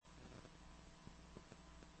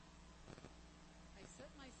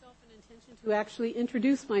Intention to actually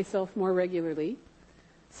introduce myself more regularly.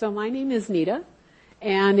 So my name is Nita,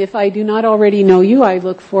 and if I do not already know you, I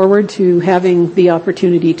look forward to having the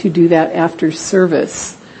opportunity to do that after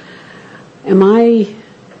service.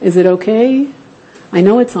 Is it okay? I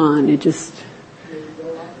know it's on, it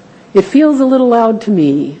feels a little loud to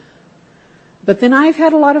me. But then I've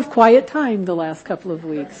had a lot of quiet time the last couple of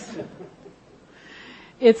weeks.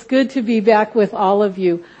 It's good to be back with all of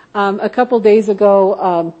you. A couple days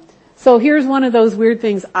ago, so here's one of those weird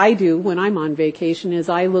things I do when I'm on vacation is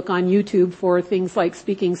I look on YouTube for things like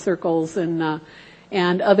speaking circles and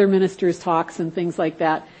other ministers' talks and things like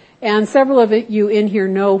that. And several of you in here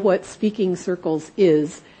know what speaking circles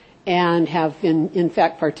is and have in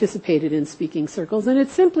fact participated in speaking circles. And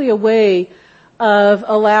it's simply a way of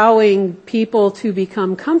allowing people to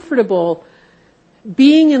become comfortable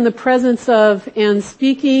being in the presence of and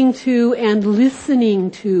speaking to and listening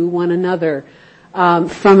to one another.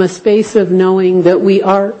 From a space of knowing that we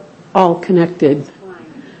are all connected.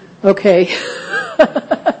 Okay.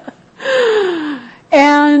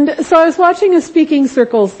 And so I was watching a speaking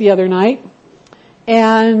circles the other night,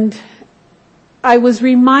 and I was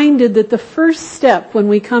reminded that the first step when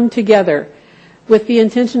we come together with the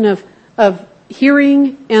intention of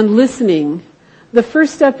hearing and listening, the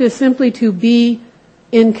first step is simply to be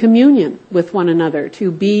in communion with one another,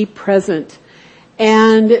 to be present.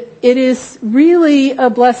 And it is really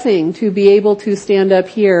a blessing to be able to stand up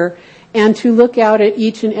here and to look out at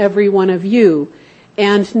each and every one of you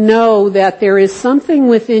and know that there is something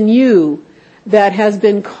within you that has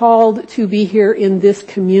been called to be here in this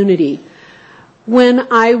community.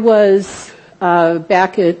 When I was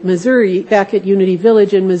back at Unity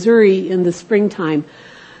Village in Missouri in the springtime,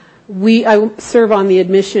 I serve on the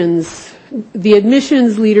admissions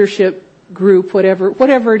leadership group,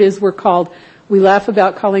 whatever it is we're called. We laugh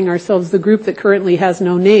about calling ourselves the group that currently has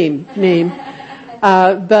no name.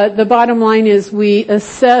 But the bottom line is we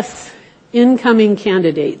assess incoming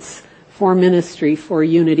candidates for ministry, for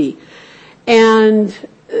Unity. And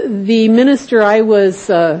the minister I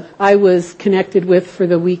was connected with for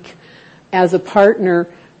the week as a partner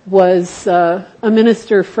was a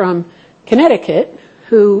minister from Connecticut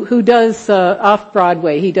who does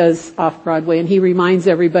off-Broadway. He does off-Broadway, and he reminds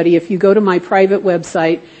everybody, if you go to my private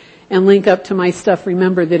website and link up to my stuff,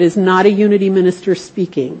 remember that is not a Unity minister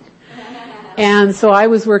speaking. And so I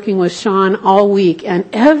was working with Sean all week, and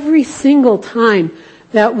every single time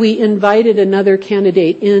that we invited another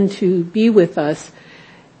candidate in to be with us,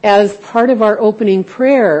 as part of our opening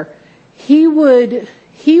prayer, he would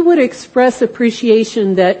express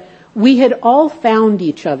appreciation that we had all found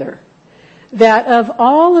each other. That of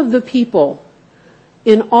all of the people,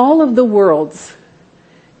 in all of the worlds,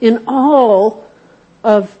 in all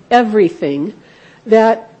of everything,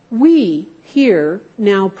 that we here,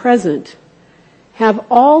 now present, have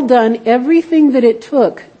all done everything that it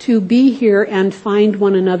took to be here and find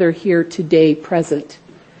one another here today present.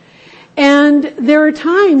 And there are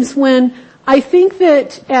times when I think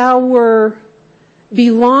that our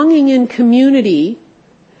belonging in community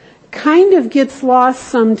kind of gets lost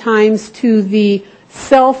sometimes to the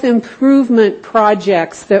self-improvement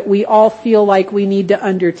projects that we all feel like we need to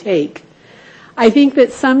undertake. I think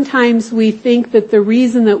that sometimes we think that the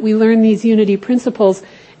reason that we learn these Unity principles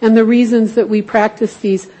and the reasons that we practice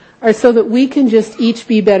these are so that we can just each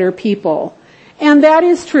be better people. And that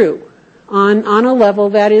is true. On a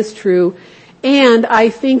level, that is true. And I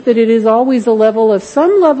think that it is always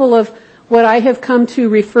some level of what I have come to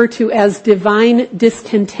refer to as divine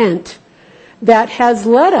discontent that has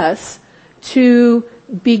led us to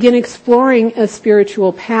begin exploring a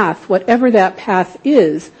spiritual path, whatever that path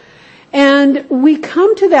is. And we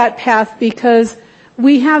come to that path because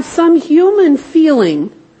we have some human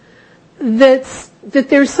feeling that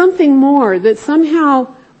there's something more, that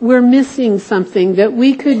somehow we're missing something, that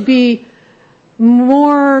we could be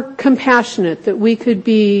more compassionate, that we could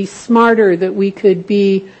be smarter, that we could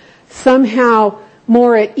be somehow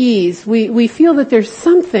more at ease. We feel that there's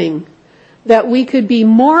something that we could be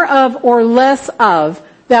more of or less of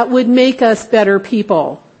that would make us better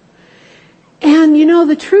people. And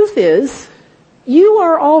the truth is, you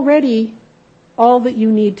are already all that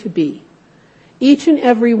you need to be. Each and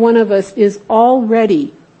every one of us is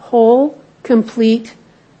already whole, complete,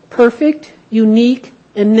 perfect, unique,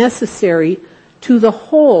 and necessary to the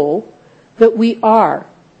whole that we are.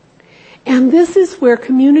 And this is where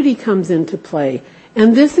community comes into play.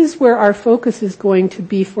 And this is where our focus is going to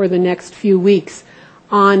be for the next few weeks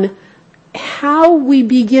on how we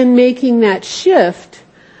begin making that shift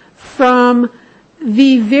from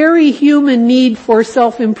the very human need for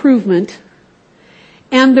self-improvement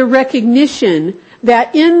and the recognition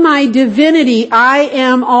that in my divinity I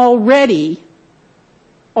am already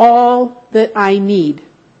all that I need.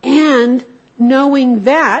 And knowing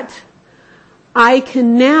that, I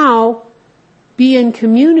can now be in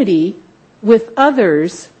community with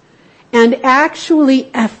others and actually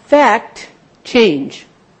affect change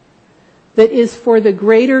that is for the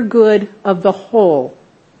greater good of the whole.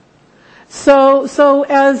 So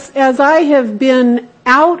as I have been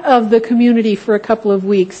out of the community for a couple of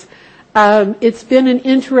weeks, it's been an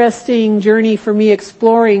interesting journey for me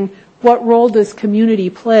exploring what role does community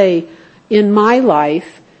play in my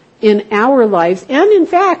life, in our lives, and in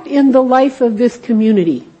fact in the life of this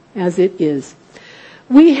community as it is.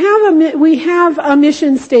 We have a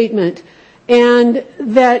mission statement, and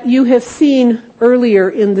that you have seen earlier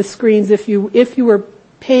in the screens if you were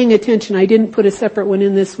paying attention. I didn't put a separate one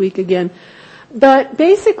in this week again. But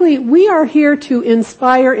basically, we are here to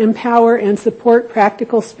inspire, empower, and support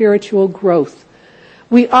practical spiritual growth.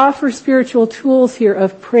 We offer spiritual tools here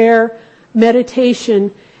of prayer,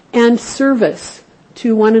 meditation, and service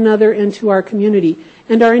to one another and to our community.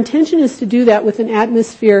 And our intention is to do that with an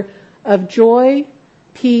atmosphere of joy,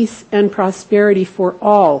 peace, and prosperity for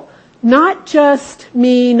all. Not just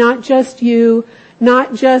me, not just you,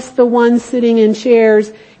 not just the ones sitting in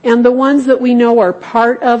chairs, and the ones that we know are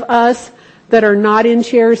part of us that are not in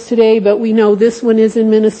chairs today, but we know this one is in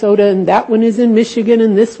Minnesota, and that one is in Michigan,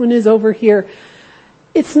 and this one is over here.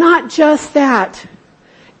 It's not just that.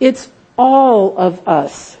 It's all of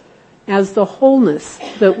us as the wholeness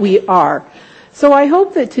that we are. So I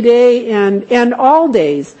hope that today and all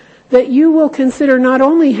days that you will consider not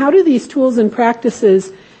only how do these tools and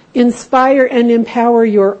practices inspire and empower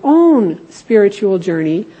your own spiritual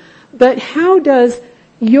journey, but how does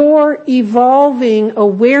your evolving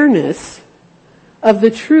awareness of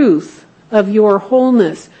the truth of your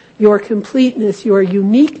wholeness, your completeness, your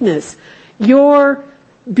uniqueness, your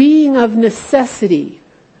being of necessity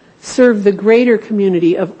serve the greater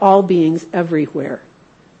community of all beings everywhere.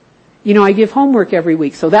 You know, I give homework every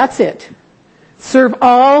week, so that's it. Serve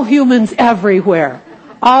all humans everywhere.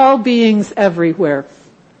 All beings everywhere.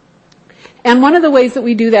 And one of the ways that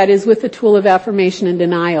we do that is with the tool of affirmation and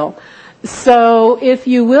denial. So if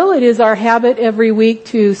you will, it is our habit every week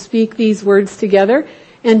to speak these words together.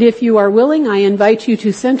 And if you are willing, I invite you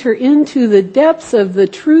to center into the depths of the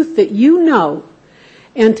truth that you know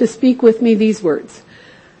and to speak with me these words.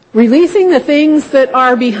 Releasing the things that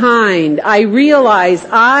are behind, I realize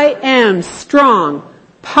I am strong,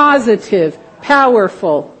 positive,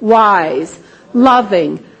 powerful, wise,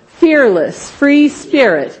 loving, fearless, free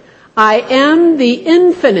spirit. I am the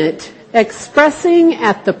infinite, expressing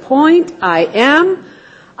at the point I am.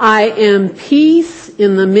 I am peace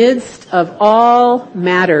in the midst of all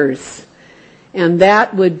matters. And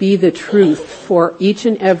that would be the truth for each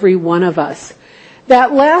and every one of us.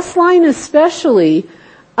 That last line especially,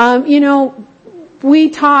 we,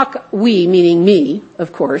 meaning me,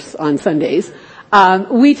 of course, on Sundays,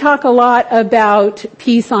 we talk a lot about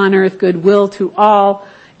peace on earth, goodwill to all.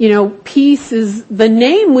 You know, peace is the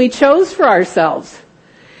name we chose for ourselves.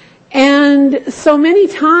 And so many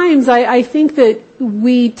times I think that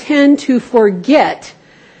we tend to forget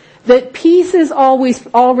that peace is always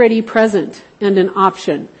already present and an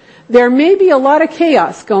option. There may be a lot of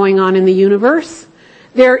chaos going on in the universe.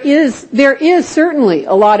 There is certainly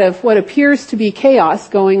a lot of what appears to be chaos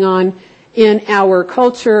going on in our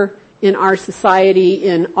culture, in our society,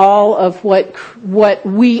 in all of what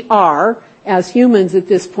we are as humans at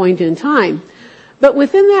this point in time. But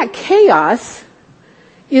within that chaos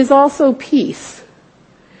is also peace.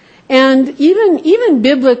 And even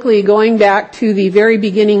biblically, going back to the very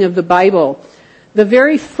beginning of the Bible, the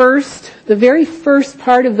very first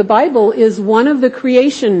part of the Bible is one of the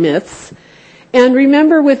creation myths. And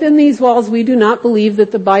remember, within these walls, we do not believe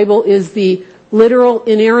that the Bible is the literal,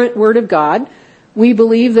 inerrant Word of God. We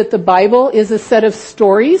believe that the Bible is a set of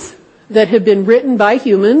stories that have been written by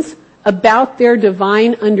humans about their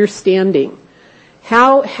divine understanding.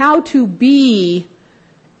 How to be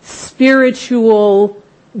spiritual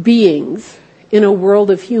beings in a world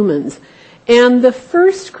of humans. And the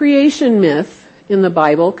first creation myth in the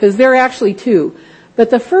Bible, because there are actually two, but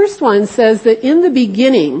the first one says that in the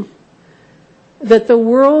beginning, that the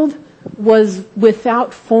world was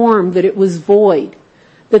without form, that it was void,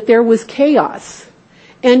 that there was chaos.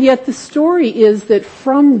 And yet the story is that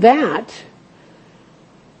from that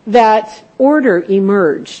order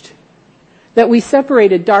emerged, that we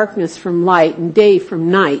separated darkness from light and day from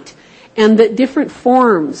night, and that different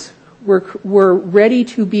forms were ready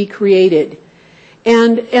to be created.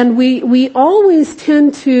 And we always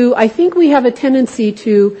tend to, I think we have a tendency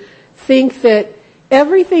to think that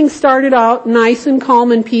everything started out nice and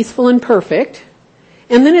calm and peaceful and perfect,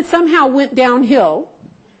 and then it somehow went downhill.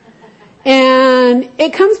 And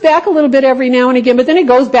it comes back a little bit every now and again, but then it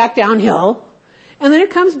goes back downhill. And then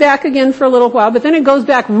it comes back again for a little while, but then it goes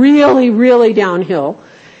back really, really downhill.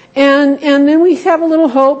 And then we have a little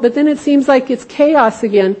hope, but then it seems like it's chaos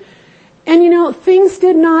again. And things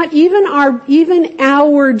did not, even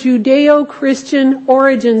our Judeo-Christian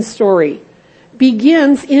origin story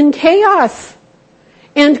begins in chaos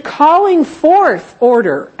and calling forth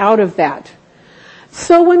order out of that.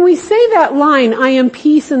 So when we say that line, I am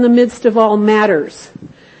peace in the midst of all matters,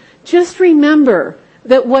 just remember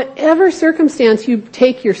that whatever circumstance you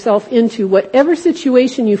take yourself into, whatever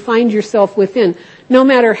situation you find yourself within, no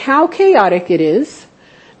matter how chaotic it is,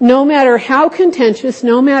 no matter how contentious,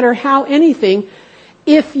 no matter how anything,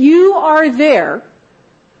 if you are there,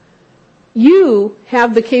 you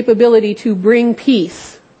have the capability to bring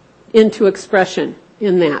peace into expression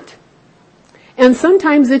in that. And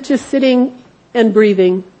sometimes it's just sitting and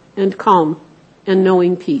breathing and calm and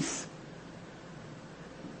knowing peace.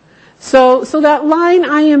 So that line,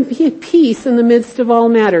 I am peace in the midst of all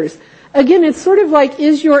matters. Again, it's sort of like,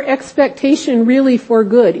 is your expectation really for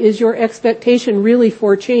good? Is your expectation really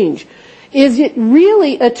for change? Is it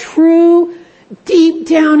really a true, deep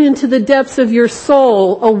down into the depths of your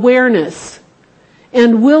soul, awareness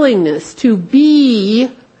and willingness to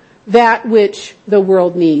be that which the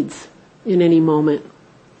world needs in any moment?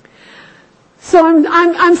 So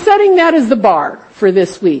I'm setting that as the bar for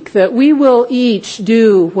this week, that we will each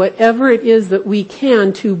do whatever it is that we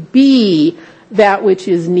can to be that which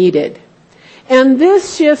is needed. And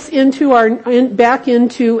this shifts back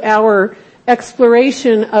into our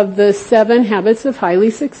exploration of the 7 habits of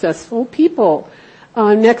highly successful people.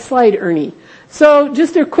 Next slide, Ernie. So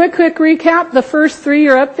just a quick recap. The first 3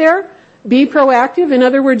 are up there. Be proactive. In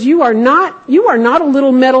other words, you are not a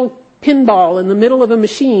little metal pinball in the middle of a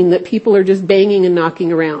machine that people are just banging and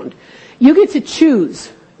knocking around. You get to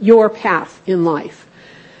choose your path in life.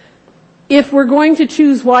 If we're going to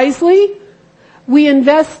choose wisely, we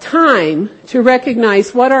invest time to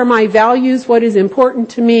recognize what are my values, what is important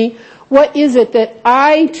to me, what is it that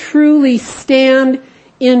I truly stand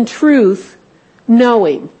in truth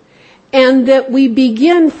knowing. And that we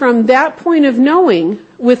begin from that point of knowing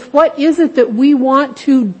with what is it that we want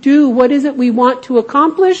to do, what is it we want to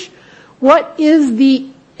accomplish, what is the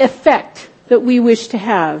effect that we wish to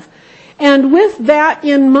have. And with that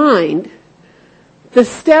in mind, the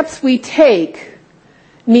steps we take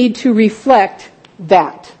need to reflect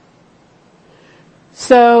that.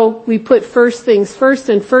 So we put first things first,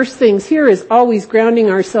 and first things here is always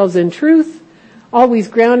grounding ourselves in truth, always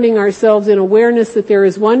grounding ourselves in awareness that there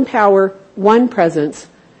is one power, one presence.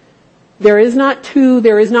 There is not two,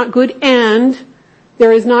 there is not good and,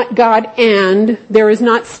 there is not God and, there is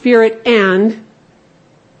not spirit and.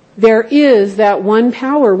 There is that one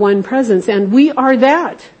power, one presence, and we are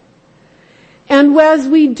that. And as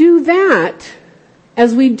we do that,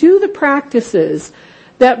 as we do the practices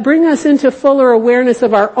that bring us into fuller awareness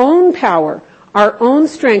of our own power, our own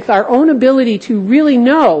strength, our own ability to really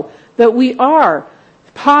know that we are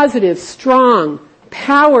positive, strong,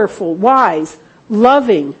 powerful, wise,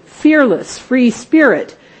 loving, fearless, free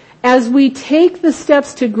spirit, as we take the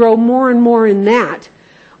steps to grow more and more in that,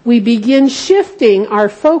 we begin shifting our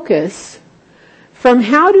focus from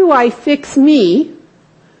how do I fix me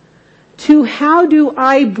to how do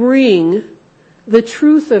I bring the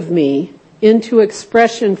truth of me into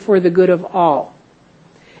expression for the good of all.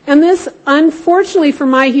 And this, unfortunately for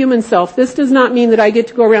my human self, this does not mean that I get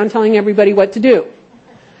to go around telling everybody what to do.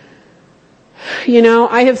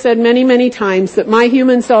 I have said many, many times that my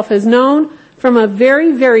human self has known from a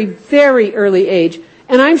very, very, very early age,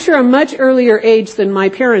 and I'm sure a much earlier age than my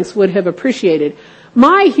parents would have appreciated.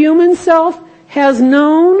 My human self has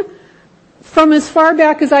known from as far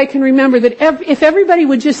back as I can remember that if everybody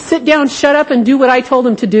would just sit down, shut up, and do what I told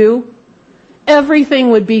them to do,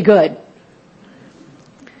 everything would be good.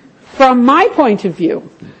 From my point of view,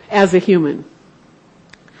 as a human.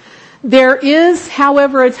 There is,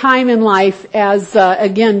 however, a time in life as,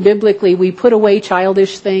 again, biblically, we put away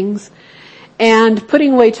childish things. And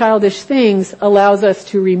putting away childish things allows us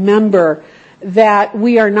to remember that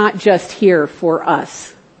we are not just here for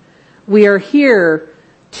us. We are here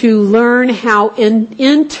to learn how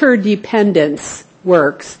interdependence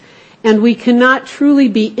works. And we cannot truly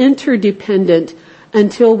be interdependent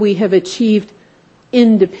until we have achieved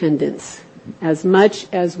independence as much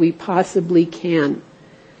as we possibly can.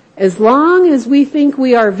 As long as we think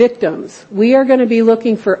we are victims, we are going to be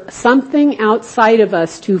looking for something outside of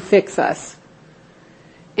us to fix us.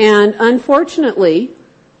 And unfortunately,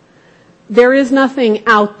 There is nothing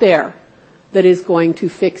out there that is going to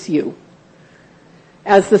fix you.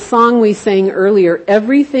 As the song we sang earlier,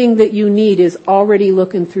 everything that you need is already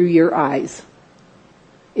looking through your eyes.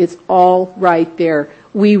 It's all right there.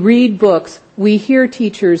 We read books, we hear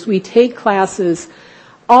teachers, we take classes.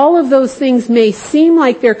 All of those things may seem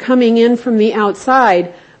like they're coming in from the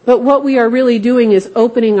outside, but what we are really doing is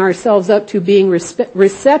opening ourselves up to being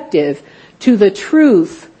receptive to the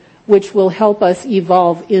truth which will help us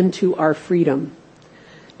evolve into our freedom.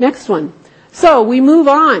 Next one. So we move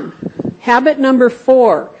on. Habit number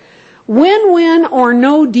 4. Win-win or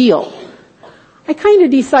no deal. I kind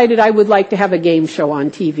of decided I would like to have a game show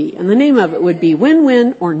on TV, and the name of it would be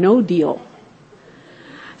Win-Win or No Deal.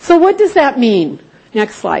 So what does that mean?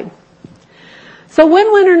 Next slide. So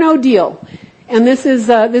win-win or no deal, and this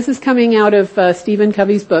is coming out of Stephen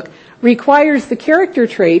Covey's book, requires the character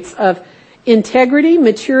traits of integrity,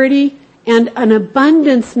 maturity, and an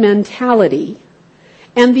abundance mentality,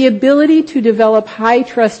 and the ability to develop high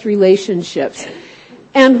trust relationships.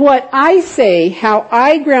 And what I say, how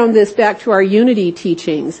I ground this back to our unity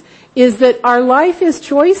teachings, is that our life is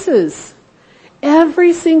choices.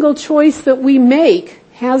 Every single choice that we make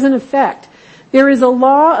has an effect. There is a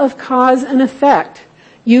law of cause and effect.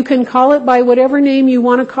 You can call it by whatever name you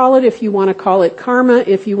want to call it, if you want to call it karma,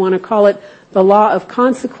 if you want to call it the law of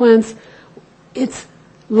consequence.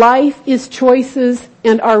 Life is choices,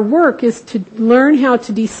 and our work is to learn how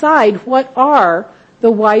to decide what are the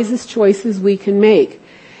wisest choices we can make.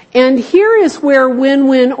 And here is where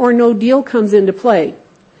win-win or no deal comes into play.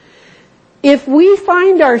 If we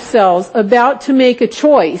find ourselves about to make a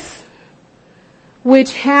choice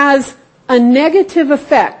which has a negative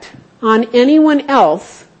effect on anyone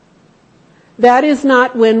else, that is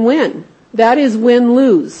not win-win. That is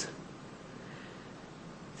win-lose.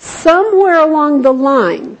 Somewhere along the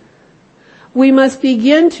line, we must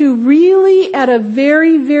begin to really, at a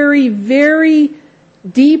very, very, very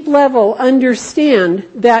deep level, understand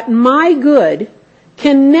that my good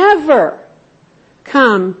can never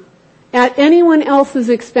come at anyone else's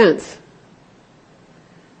expense.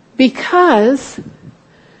 Because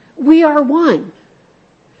we are one.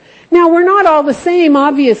 Now, we're not all the same,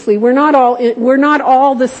 obviously. We're not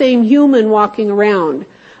all the same human walking around.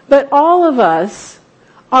 But all of us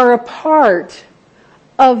are a part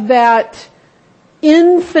of that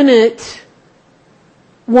infinite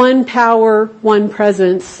one power, one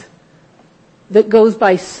presence that goes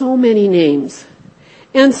by so many names.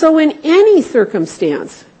 And so in any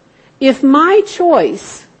circumstance, if my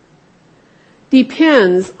choice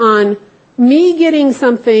depends on me getting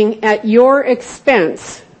something at your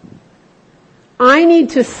expense, I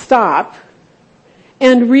need to stop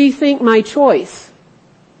and rethink my choice.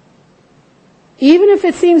 Even if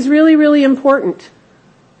it seems really, really important.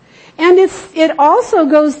 And it also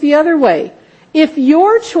goes the other way. If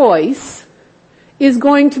your choice is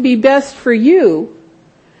going to be best for you,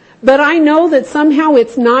 but I know that somehow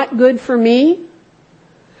it's not good for me,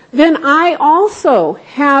 then I also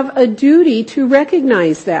have a duty to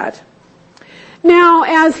recognize that. Now,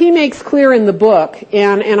 as he makes clear in the book,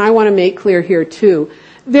 and I want to make clear here too,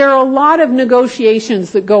 there are a lot of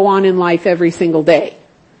negotiations that go on in life every single day.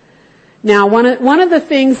 Now, one of the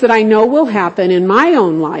things that I know will happen in my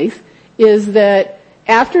own life is that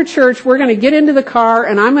after church, we're going to get into the car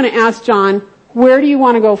and I'm going to ask John, where do you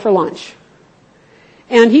want to go for lunch?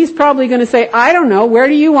 And he's probably going to say, I don't know, where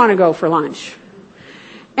do you want to go for lunch?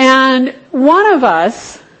 And one of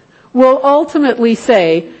us will ultimately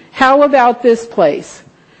say, how about this place?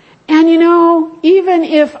 And you know, even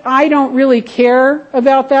if I don't really care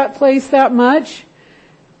about that place that much,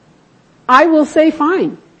 I will say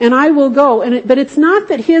fine. And I will go. But it's not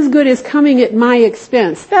that his good is coming at my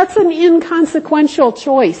expense. That's an inconsequential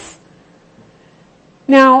choice.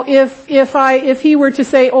 Now, if he were to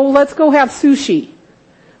say, oh, let's go have sushi,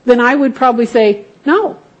 then I would probably say,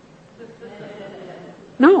 no.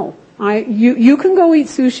 No. You can go eat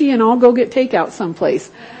sushi and I'll go get takeout someplace.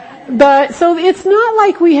 But, so it's not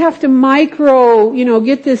like we have to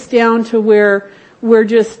get this down to where we're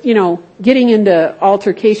just, getting into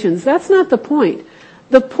altercations. That's not the point.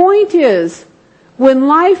 The point is, when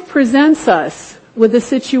life presents us with a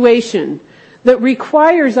situation that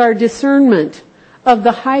requires our discernment of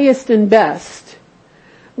the highest and best,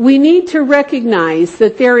 we need to recognize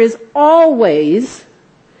that there is always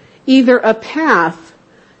either a path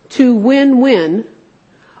to win-win,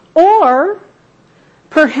 or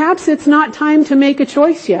perhaps it's not time to make a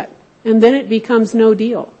choice yet, and then it becomes no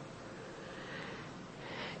deal.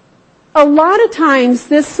 A lot of times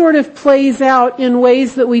this sort of plays out in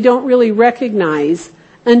ways that we don't really recognize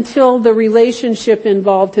until the relationship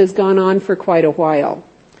involved has gone on for quite a while.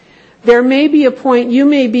 There may be a point, you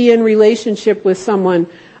may be in relationship with someone.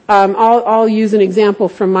 I'll use an example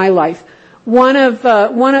from my life.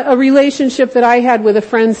 A relationship that I had with a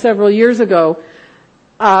friend several years ago,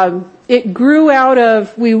 it grew out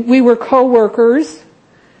of, we were co-workers.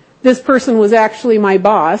 This person was actually my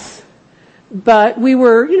boss, but we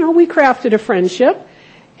crafted a friendship.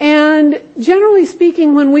 And generally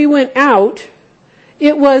speaking, when we went out,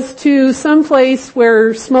 it was to some place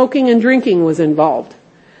where smoking and drinking was involved.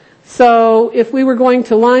 So if we were going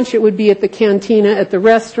to lunch, it would be at the cantina at the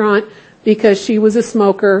restaurant because she was a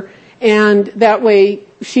smoker. And that way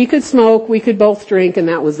she could smoke, we could both drink, and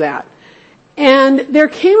that was that. And there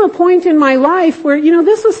came a point in my life where,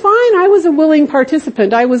 this was fine. I was a willing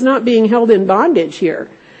participant. I was not being held in bondage here.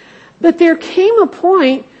 But there came a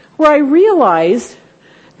point where I realized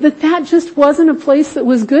that just wasn't a place that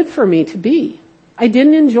was good for me to be. I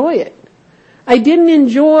didn't enjoy it. I didn't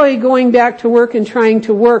enjoy going back to work and trying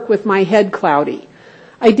to work with my head cloudy.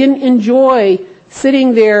 I didn't enjoy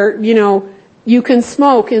sitting there, you can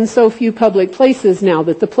smoke in so few public places now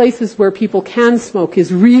that the places where people can smoke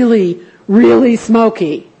is really, really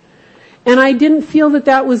smoky. And I didn't feel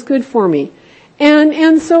that was good for me.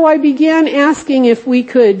 And so I began asking if we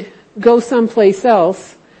could go someplace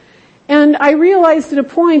else. And I realized at a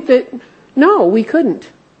point that, no, we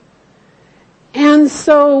couldn't. And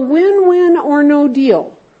so win-win or no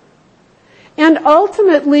deal. And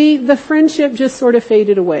ultimately, the friendship just sort of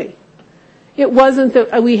faded away. It wasn't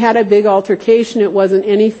that we had a big altercation. It wasn't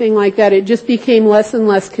anything like that. It just became less and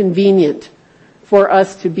less convenient for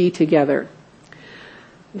us to be together.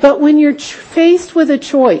 But when you're faced with a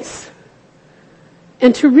choice,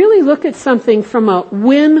 and to really look at something from a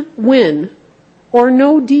win-win or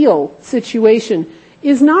no deal situation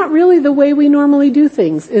is not really the way we normally do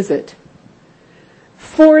things, is it?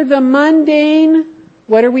 For the mundane,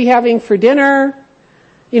 what are we having for dinner?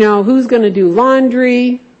 Who's going to do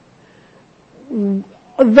laundry?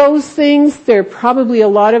 Those things, there are probably a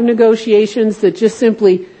lot of negotiations that just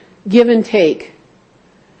simply give and take.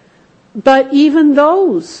 But even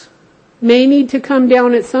those may need to come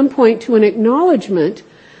down at some point to an acknowledgement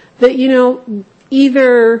that,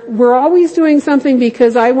 either we're always doing something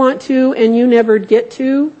because I want to and you never get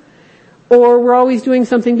to, or we're always doing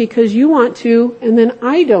something because you want to and then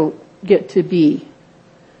I don't get to be.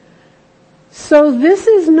 So this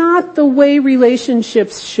is not the way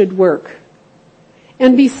relationships should work.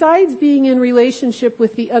 And besides being in relationship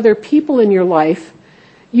with the other people in your life,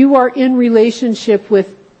 you are in relationship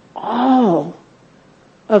with all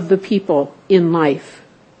of the people in life.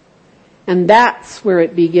 And that's where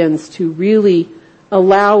it begins to really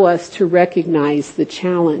allow us to recognize the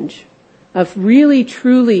challenge of really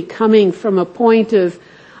truly coming from a point of,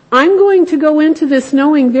 I'm going to go into this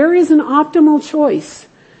knowing there is an optimal choice.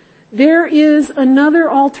 There is another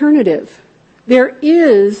alternative. There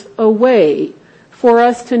is a way for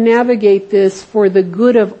us to navigate this for the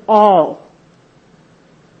good of all.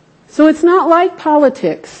 So it's not like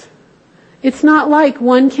politics. It's not like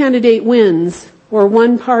one candidate wins, or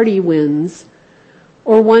one party wins,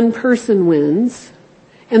 or one person wins,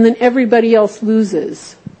 and then everybody else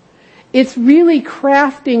loses. It's really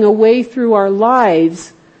crafting a way through our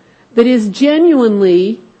lives that is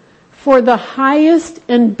genuinely for the highest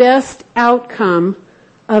and best outcome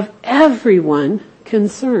of everyone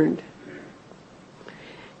concerned.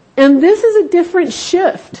 And this is a different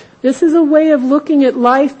shift. This is a way of looking at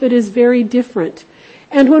life that is very different.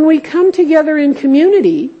 And when we come together in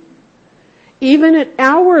community, even at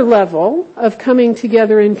our level of coming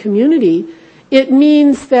together in community, it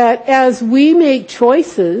means that as we make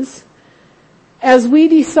choices, as we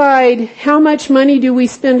decide how much money do we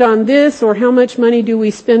spend on this or how much money do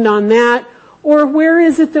we spend on that, or where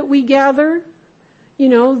is it that we gather,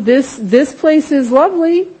 this place is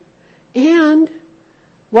lovely, and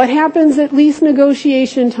what happens at least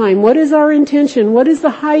negotiation time? What is our intention? What is the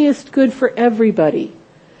highest good for everybody?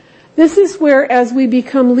 This is where, as we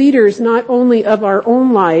become leaders not only of our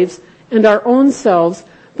own lives and our own selves,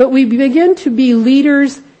 but we begin to be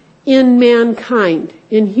leaders in mankind,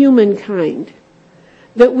 in humankind.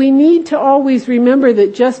 That we need to always remember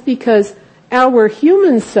that just because our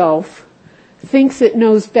human self thinks it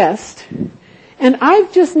knows best, and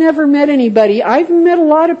I've just never met anybody, I've met a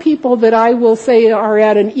lot of people that I will say are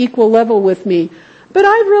at an equal level with me, but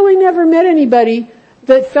I've really never met anybody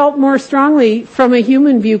that felt more strongly from a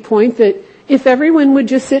human viewpoint that if everyone would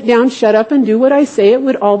just sit down, shut up, and do what I say, it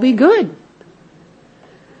would all be good.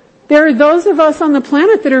 There are those of us on the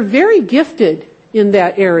planet that are very gifted in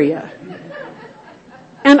that area.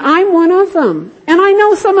 And I'm one of them. And I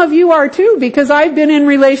know some of you are too, because I've been in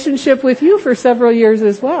relationship with you for several years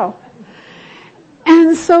as well.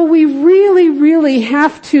 And so we really, really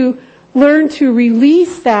have to learn to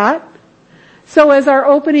release that. So as our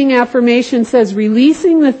opening affirmation says,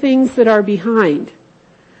 releasing the things that are behind.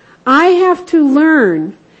 I have to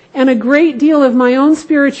learn, and a great deal of my own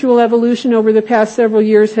spiritual evolution over the past several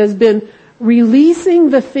years has been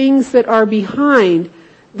releasing the things that are behind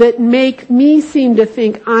that make me seem to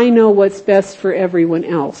think I know what's best for everyone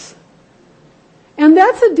else. And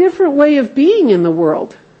that's a different way of being in the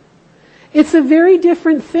world. It's a very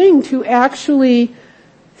different thing to actually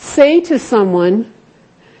say to someone,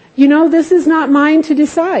 you know, this is not mine to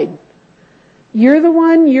decide. You're the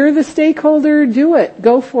one, you're the stakeholder, do it,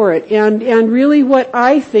 go for it. And really what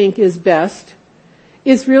I think is best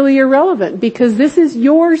is really irrelevant because this is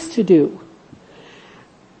yours to do.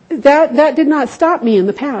 That did not stop me in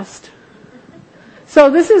the past. So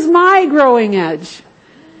this is my growing edge.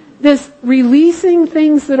 This releasing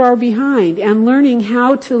things that are behind and learning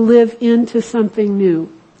how to live into something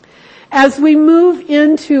new. As we move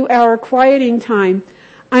into our quieting time,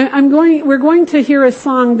 we're going to hear a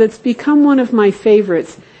song that's become one of my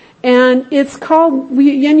favorites. And it's called,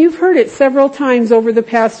 and you've heard it several times over the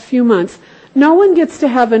past few months, No One Gets to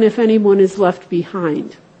Heaven If Anyone Is Left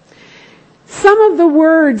Behind. Some of the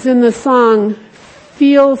words in the song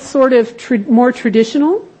feel sort of more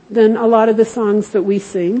traditional than a lot of the songs that we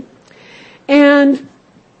sing. And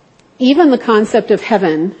even the concept of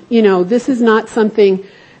heaven, you know, this is not something,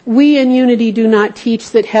 we in Unity do not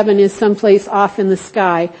teach that heaven is someplace off in the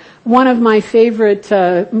sky. One of my favorite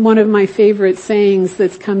sayings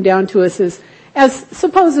that's come down to us is, as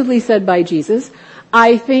supposedly said by Jesus,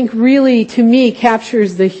 I think really to me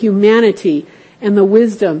captures the humanity and the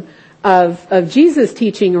wisdom of Jesus'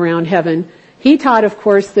 teaching around heaven. He taught, of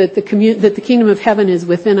course, that the kingdom of heaven is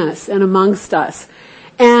within us and amongst us.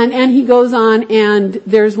 And he goes on, and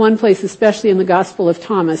there's one place, especially in the Gospel of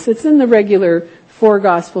Thomas. It's in the regular 4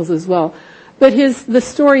 Gospels as well. But the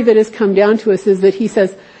story that has come down to us is that he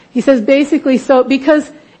says basically, so,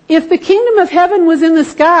 because if the kingdom of heaven was in the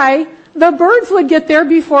sky, the birds would get there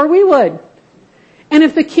before we would. And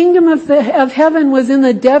if the kingdom of heaven was in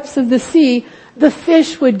the depths of the sea, the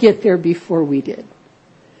fish would get there before we did.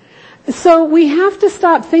 So we have to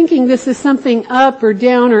stop thinking this is something up or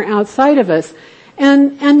down or outside of us.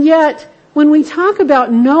 And yet, when we talk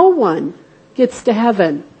about no one gets to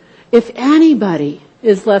heaven, if anybody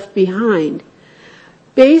is left behind,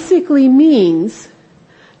 basically means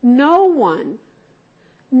no one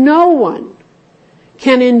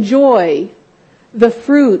can enjoy the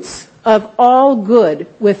fruits of all good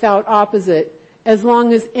without opposite as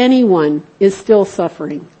long as anyone is still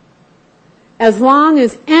suffering. As long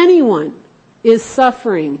as anyone is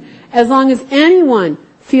suffering, as long as anyone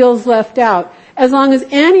feels left out, as long as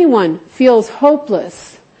anyone feels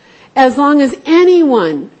hopeless, as long as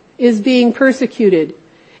anyone is being persecuted,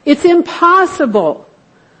 it's impossible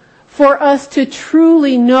for us to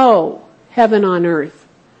truly know heaven on earth.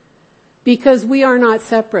 Because we are not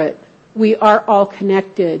separate. We are all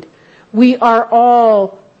connected. We are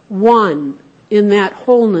all one in that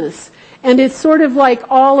wholeness. And it's sort of like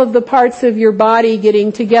all of the parts of your body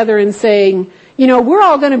getting together and saying, you know, we're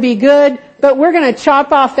all going to be good, but we're going to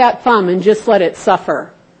chop off that thumb and just let it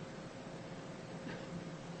suffer.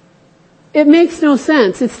 It makes no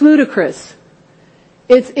sense. It's ludicrous.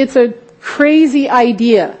 It's a crazy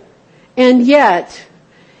idea. And yet,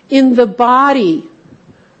 in the body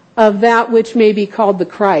of that which may be called the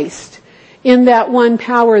Christ, in that one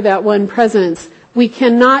power, that one presence, we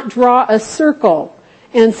cannot draw a circle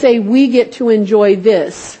and say we get to enjoy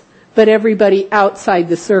this, but everybody outside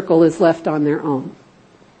the circle is left on their own.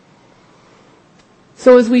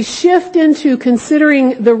 So as we shift into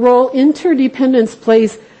considering the role interdependence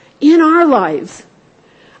plays in our lives,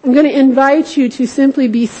 I'm going to invite you to simply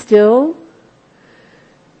be still.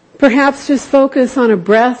 Perhaps just focus on a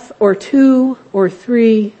breath or 2 or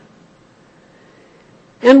 3.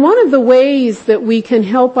 And one of the ways that we can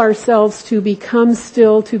help ourselves to become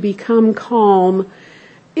still, to become calm,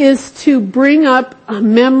 is to bring up a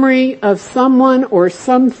memory of someone or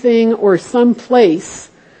something or some place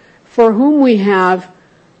for whom we have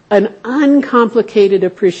an uncomplicated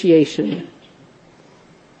appreciation.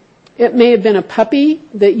 It may have been a puppy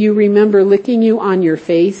that you remember licking you on your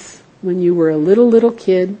face when you were a little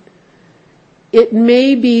kid. It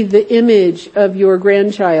may be the image of your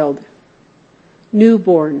grandchild,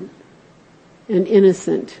 newborn and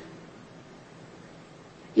innocent.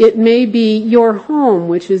 It may be your home,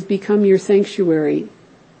 which has become your sanctuary.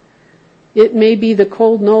 It may be the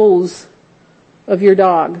cold nose of your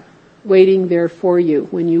dog waiting there for you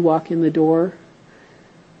when you walk in the door.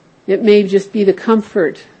 It may just be the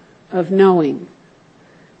comfort of knowing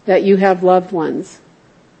that you have loved ones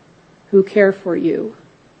who care for you.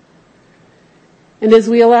 And as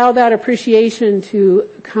we allow that appreciation to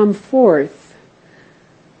come forth,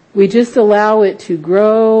 we just allow it to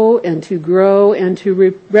grow and to grow and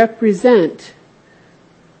to represent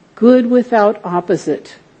good without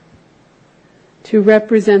opposite, to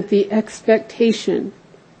represent the expectation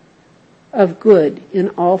of good in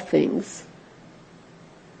all things.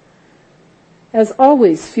 As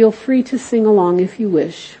always, feel free to sing along if you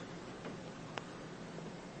wish.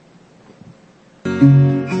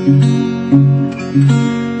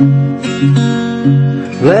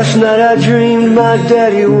 Last night I dreamed my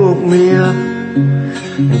daddy woke me up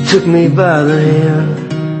and took me by the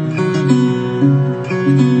hand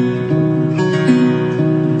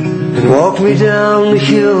and walked me down the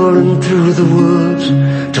hill and through the woods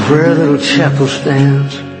to where the little chapel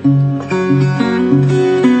stands.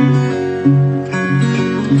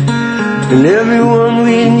 And everyone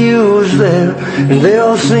we knew was there, and they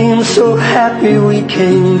all seemed so happy we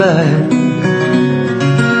came by.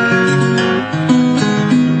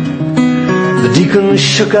 The deacon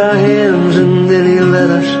shook our hands and then he led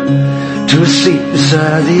us to a seat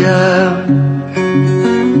beside the aisle.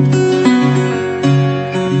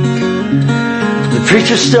 The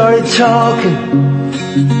preacher started talking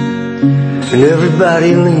and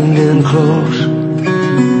everybody leaned in close.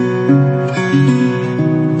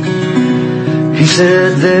 He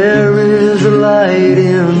said, there is a light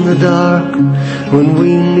in the dark when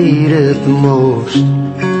we need it the most.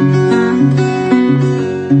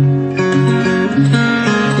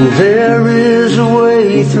 And there is a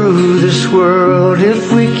way through this world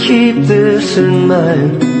if we keep this in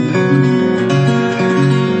mind.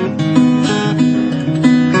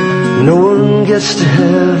 No one gets to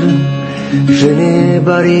heaven if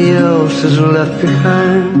anybody else is left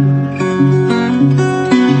behind.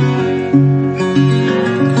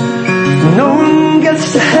 No one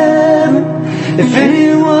gets to heaven if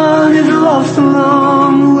anyone is lost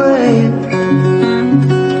along the way.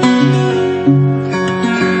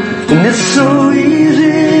 And it's so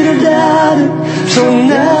easy to doubt it, so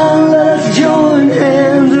now let us join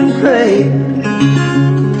hands and pray.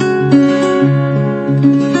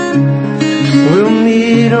 We'll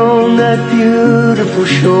meet on that beautiful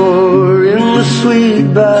shore in the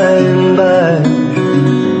sweet by and by.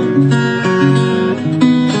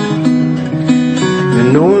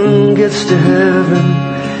 No one gets to heaven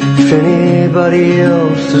if anybody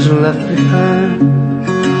else is left behind.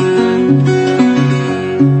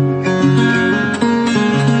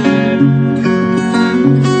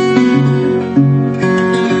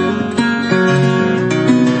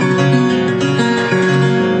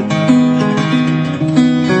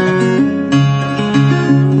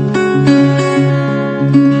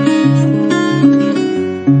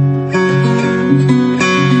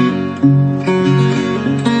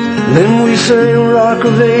 Then we sang Rock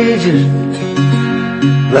of Ages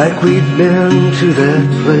like we'd been to that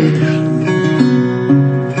place.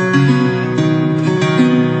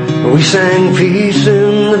 We sang Peace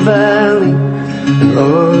in the Valley, and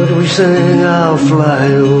Lord, we sang I'll Fly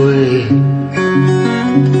Away.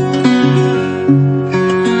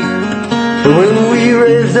 And when we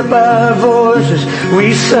raised up our voices,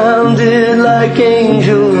 we sounded like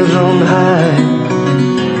angels on high,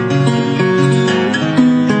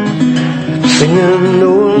 singing,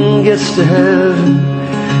 no one gets to heaven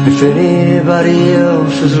if anybody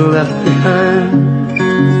else is left behind.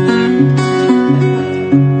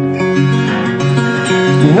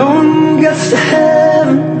 No one gets to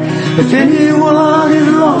heaven if anyone is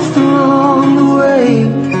lost along the way.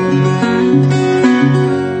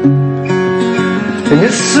 And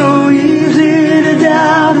it's so easy to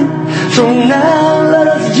doubt it, so now let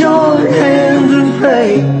us join hands and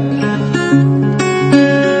pray.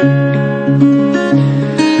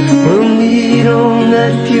 On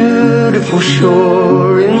that beautiful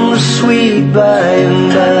shore in the sweet by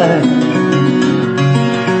and by.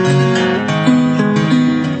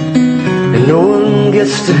 And no one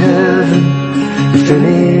gets to heaven if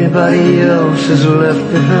anybody else is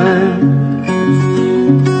left behind.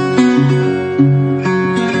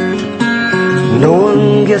 No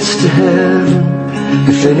one gets to heaven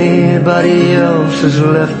if anybody else is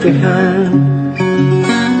left behind.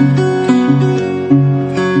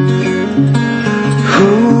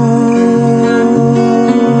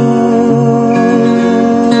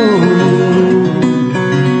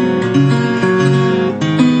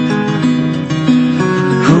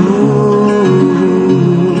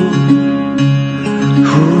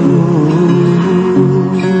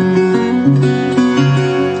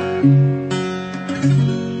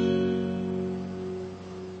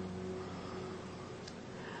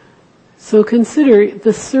 So consider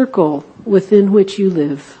the circle within which you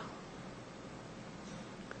live.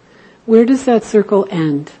 Where does that circle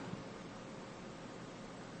end?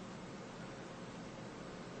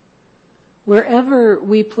 Wherever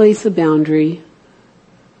we place a boundary,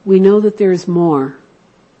 we know that there's more.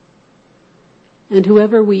 And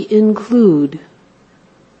whoever we include,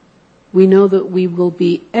 we know that we will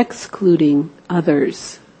be excluding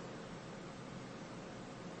others.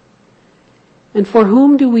 And for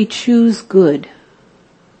whom do we choose good,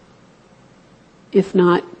 if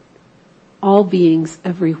not all beings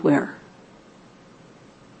everywhere?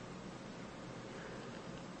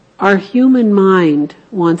 Our human mind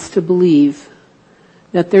wants to believe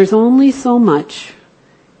that there's only so much,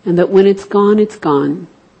 and that when it's gone, it's gone.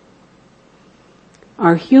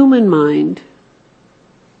 Our human mind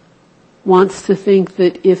wants to think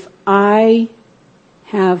that if I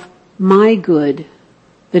have my good,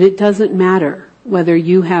 that it doesn't matter whether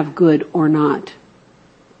you have good or not.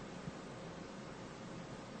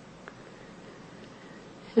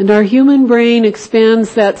 And our human brain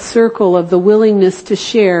expands that circle of the willingness to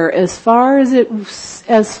share as far as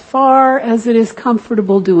it is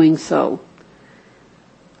comfortable doing so.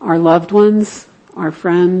 Our loved ones, our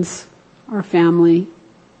friends, our family,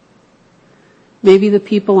 maybe the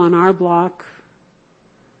people on our block,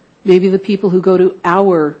 maybe the people who go to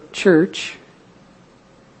our church.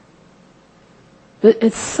 But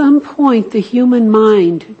at some point the human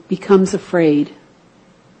mind becomes afraid,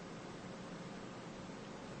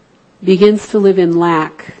 begins to live in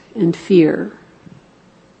lack and fear.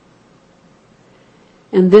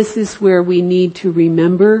 And this is where we need to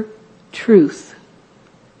remember truth.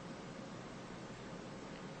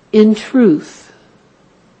 In truth,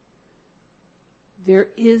 there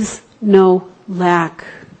is no lack.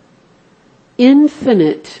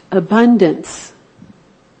 Infinite abundance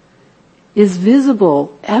is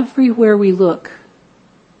visible everywhere we look.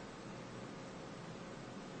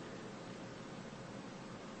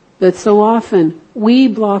 But so often we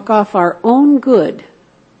block off our own good.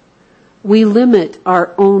 We limit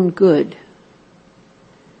our own good.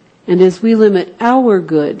 And as we limit our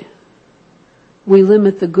good, we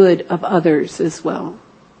limit the good of others as well.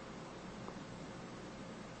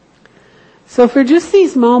 So for just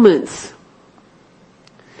these moments,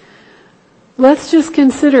 let's just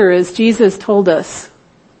consider, as Jesus told us,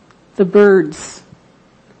 the birds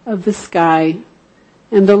of the sky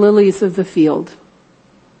and the lilies of the field.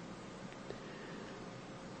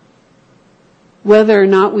 Whether or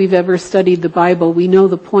not we've ever studied the Bible, we know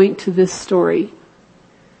the point to this story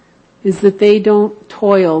is that they don't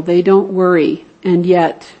toil, they don't worry, and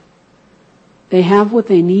yet they have what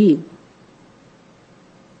they need.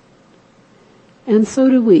 And so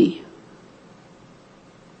do we.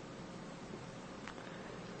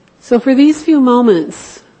 So for these few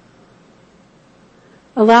moments,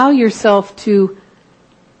 allow yourself to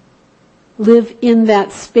live in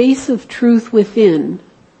that space of truth within,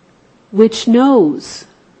 which knows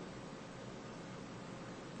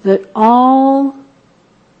that all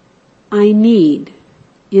I need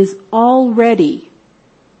is already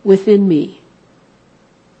within me.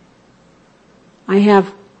 I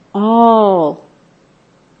have all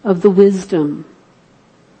of the wisdom,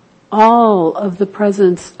 all of the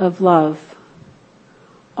presence of love,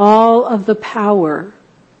 all of the power,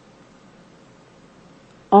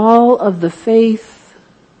 all of the faith,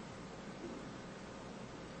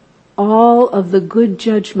 all of the good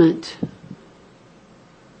judgment,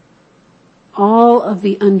 all of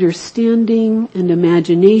the understanding and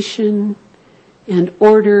imagination and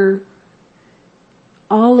order,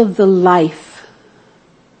 all of the life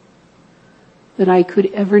that I could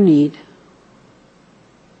ever need.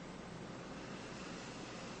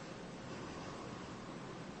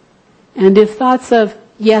 And if thoughts of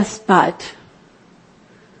yes, but,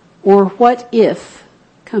 or what if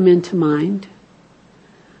come into mind,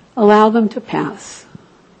 allow them to pass.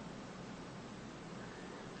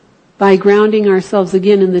 By grounding ourselves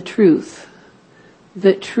again in the truth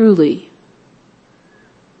that truly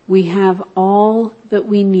we have all that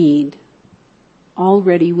we need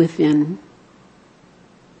already within.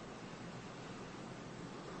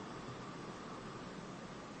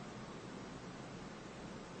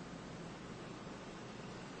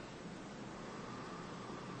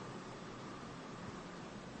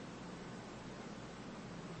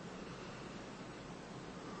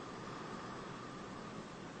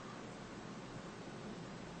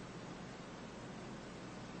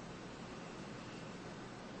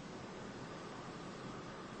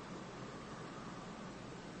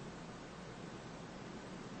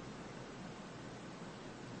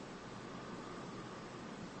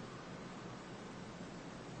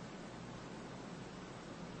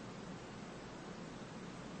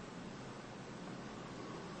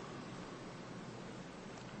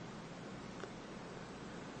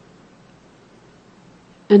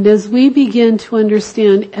 And as we begin to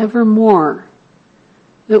understand ever more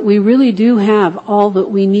that we really do have all that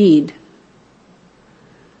we need,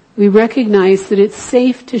 we recognize that it's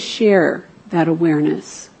safe to share that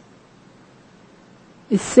awareness.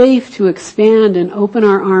 It's safe to expand and open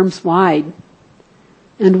our arms wide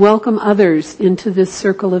and welcome others into this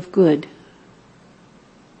circle of good.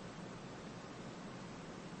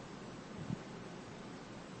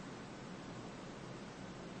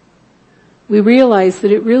 We realize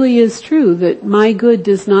that it really is true that my good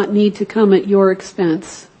does not need to come at your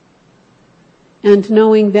expense. And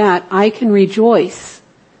knowing that, I can rejoice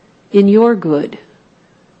in your good,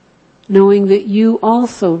 knowing that you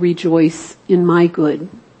also rejoice in my good.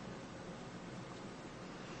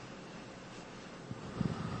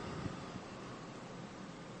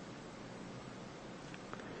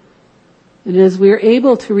 And as we're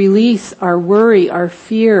able to release our worry, our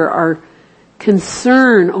fear, our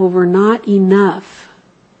concern over not enough,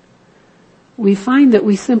 we find that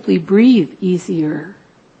we simply breathe easier.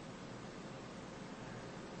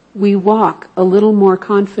 We walk a little more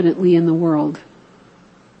confidently in the world.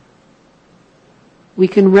 We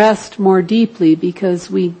can rest more deeply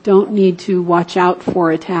because we don't need to watch out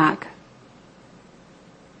for attack.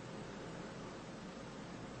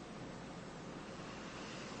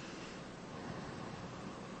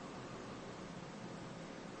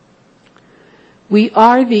 We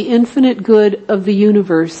are the infinite good of the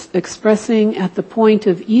universe expressing at the point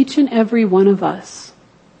of each and every one of us.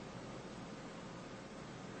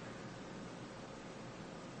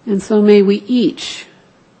 And so may we each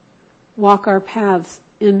walk our paths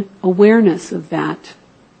in awareness of that,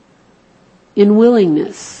 in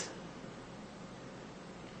willingness,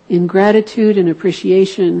 in gratitude and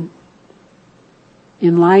appreciation,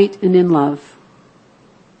 in light and in love.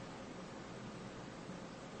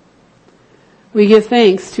 We give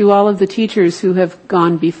thanks to all of the teachers who have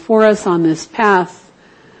gone before us on this path.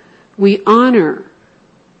 We honor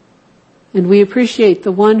and we appreciate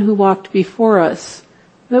the one who walked before us,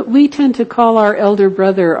 that we tend to call our elder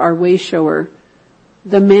brother, our way shower,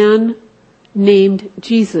 the man named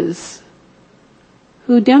Jesus,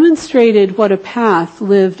 who demonstrated what a path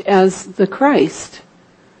lived as the Christ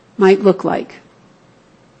might look like.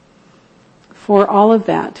 For all of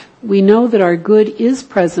that, we know that our good is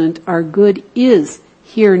present, our good is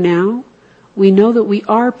here now. We know that we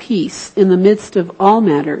are peace in the midst of all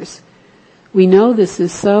matters. We know this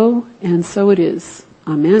is so, and so it is.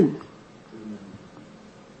 Amen.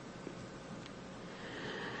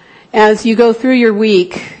 As you go through your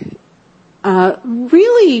week,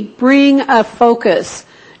 really bring a focus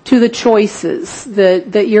to the choices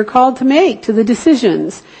that you're called to make, to the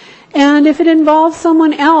decisions. And if it involves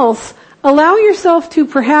someone else, allow yourself to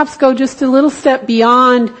perhaps go just a little step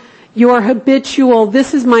beyond your habitual,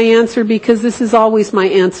 this is my answer because this is always my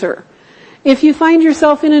answer. If you find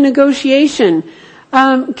yourself in a negotiation,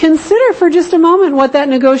 consider for just a moment what that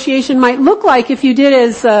negotiation might look like if you did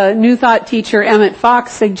as New Thought teacher Emmett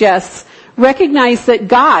Fox suggests, recognize that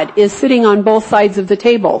God is sitting on both sides of the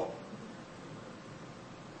table.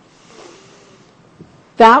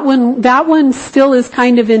 That one still is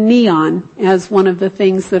kind of in neon as one of the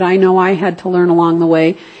things that I know I had to learn along the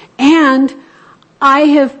way. And I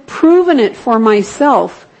have proven it for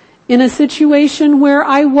myself in a situation where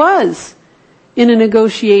I was in a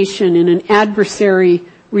negotiation, in an adversary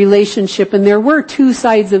relationship, and there were two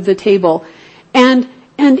sides of the table. And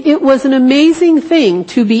it was an amazing thing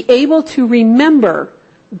to be able to remember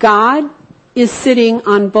God is sitting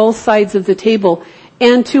on both sides of the table,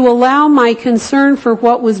 and to allow my concern for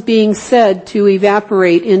what was being said to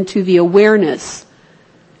evaporate into the awareness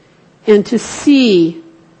and to see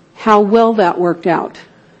how well that worked out.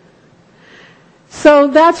 So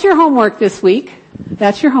that's your homework this week.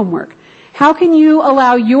 That's your homework. How can you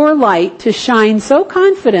allow your light to shine so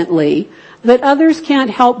confidently that others can't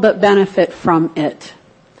help but benefit from it?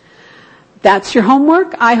 That's your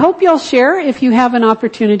homework. I hope you'll share if you have an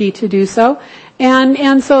opportunity to do so.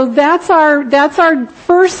 And so that's our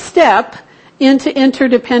first step into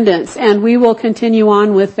interdependence, and we will continue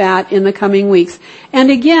on with that in the coming weeks. And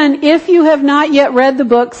again, if you have not yet read the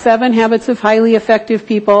book, 7 Habits of Highly Effective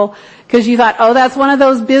People, because you thought, oh, that's one of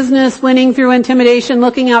those business winning through intimidation,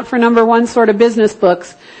 looking out for number one sort of business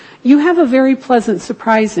books, you have a very pleasant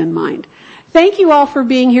surprise in mind. Thank you all for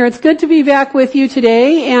being here. It's good to be back with you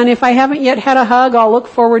today, and if I haven't yet had a hug, I'll look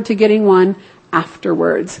forward to getting one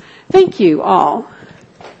afterwards. Thank you all.